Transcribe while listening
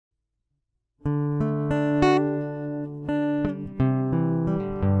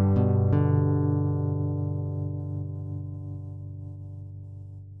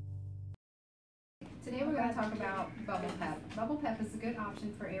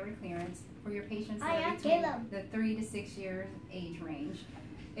option for airway clearance for your patients Hi, that are I'm between Caleb. the 3 to 6 year age range.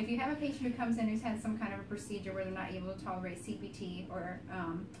 If you have a patient who comes in who's had some kind of a procedure where they're not able to tolerate CPT or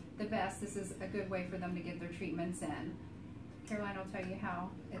the vest, this is a good way for them to get their treatments in. Caroline will tell you how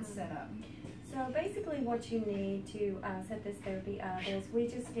it's set up. So basically what you need to set this therapy up is we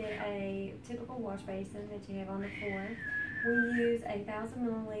just get a typical wash basin that you have on the floor. We use a 1,000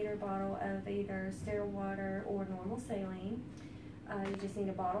 milliliter bottle of either sterile water or normal saline. You just need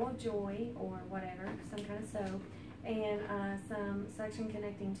a bottle of Joy or whatever, some kind of soap, and some suction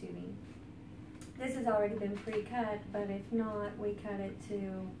connecting tubing. This has already been pre-cut, but if not, we cut it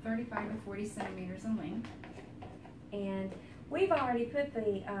to 35 to 40 centimeters in length. And we've already put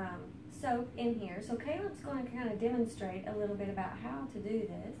the soap in here, so Caleb's going to kind of demonstrate a little bit about how to do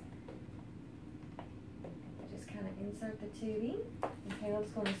this. Just kind of insert the tubing, and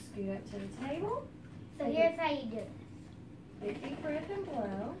Caleb's going to scoot up to the table. So here's how you do this. Big deep breath and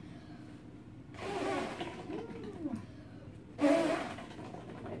blow.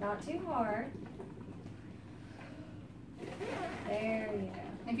 But not too hard. There you go.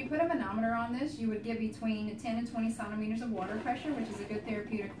 If you put a manometer on this, you would get between 10 and 20 centimeters of water pressure, which is a good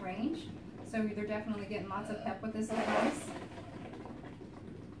therapeutic range. So they're definitely getting lots of pep with this device.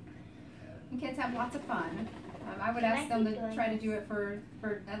 And kids have lots of fun. I would ask them to try to do it for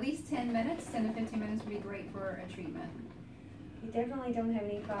at least 10 minutes. 10 to 15 minutes would be great for a treatment. You definitely don't have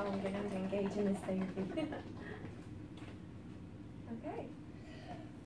any problem getting them to engage in this therapy. Okay.